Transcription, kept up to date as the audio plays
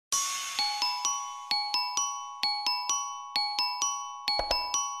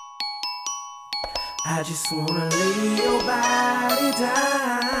I just wanna lay your body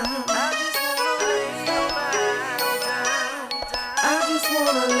down. I just wanna lay your body down. I just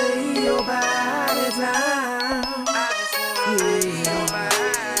wanna lay your body down. I just wanna lay your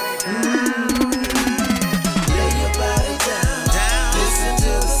body down. Lay your body down. Listen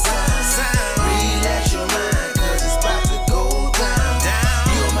to the sound. Relax your mind, 'cause it's about to go down.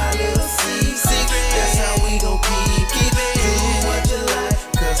 You're my little secret. That's how we gon' keep it. Do what you like,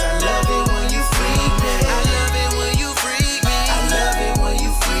 'cause I love it when you freak me. I love it when you freak me. I love it when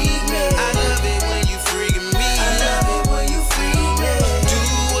you freak me. I love it when you freak me. I love it when you freak me. Do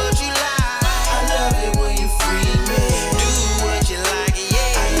what you like. I love it when you freak me. Do what you like,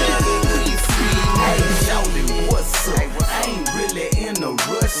 yeah. I love it when you freak me. Hey, shawty, what's up? I ain't really in a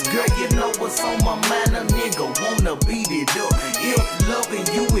rush, girl. You know what's on my mind. A nigga wanna beat it up. If loving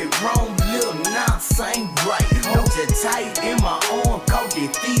you is wrong, Lil Knox ain't right. Hold you tight in my arm, 'cause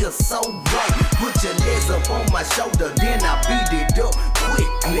it feels so right. Put your legs up on my shoulder, then I beat it up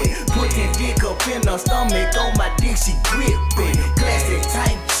quickly. Put your dick up in her stomach, on my dick she gripping. Classic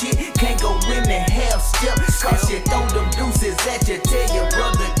type shit, can't go in the half step, 'cause she throw them deuces at you. Tell your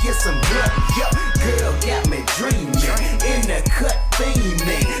brother get some blood. Yup, girl got me dreaming, in the cut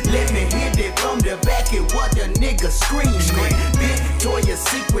beaming. Let me hit it from the back and what the nigga screaming. Victoria's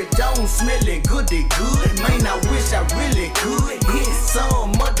Secret don't smell it goody good. Man, I wish I really could hit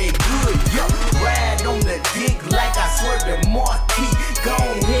some of that good. Yup, ride on the dick like I swear the marquee. Go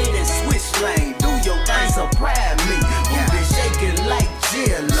ahead and switch lane, do your thing, surprise me. Booty shaking like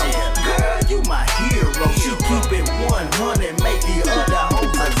jello. Girl, you my hero. She keep it 100, make the other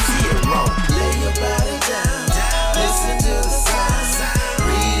hoes a zero. Lay your body down, listen to the sound.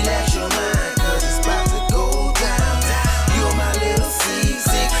 Relax your mind, 'cause it's about to go down. You're my little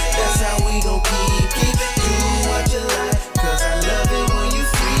secret, that's how we gon' keep it. Do what you like, 'cause I love it when you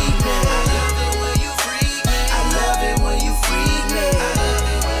freak me. I love it when you freak me. I love it when you freak me. I love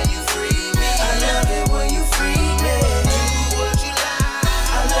it when you freak me. I love it when you freak me. Do what you like.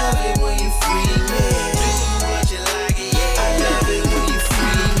 I love it when you freak me. Do what you like, yeah. I love it when you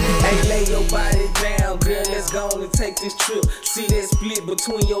freak me. Hey, lay your body down, girl, let's go on and take this trip. See that split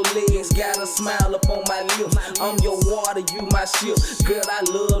between your legs, got a smile up on my lips. I'm your water, you my ship. Girl, I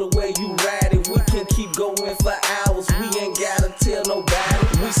love the way you ride it. We can keep going for hours, we ain't gotta tell nobody.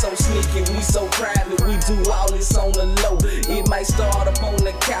 We so sneaky, we so private, we do all this on the low. It might start up on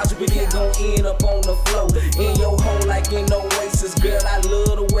the couch, but it gon' end up on the floor. In your hole like in Oasis, girl, I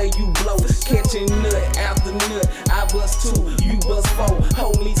love the way you blow. Catching nut after nut, I bust 2, you bust 4.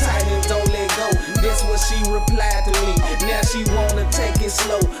 Hold me tight and don't let go. That's what she replied to me. Now she wanna take it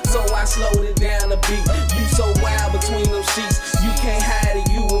slow, so I slowed it down a beat. You so wild between them sheets, you can't hide it,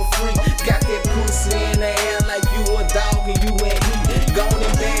 you a freak. Got that pussy in the air like you a dog and you ain't heat. Go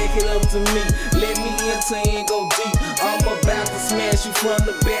and bag it up to me, let me enter and go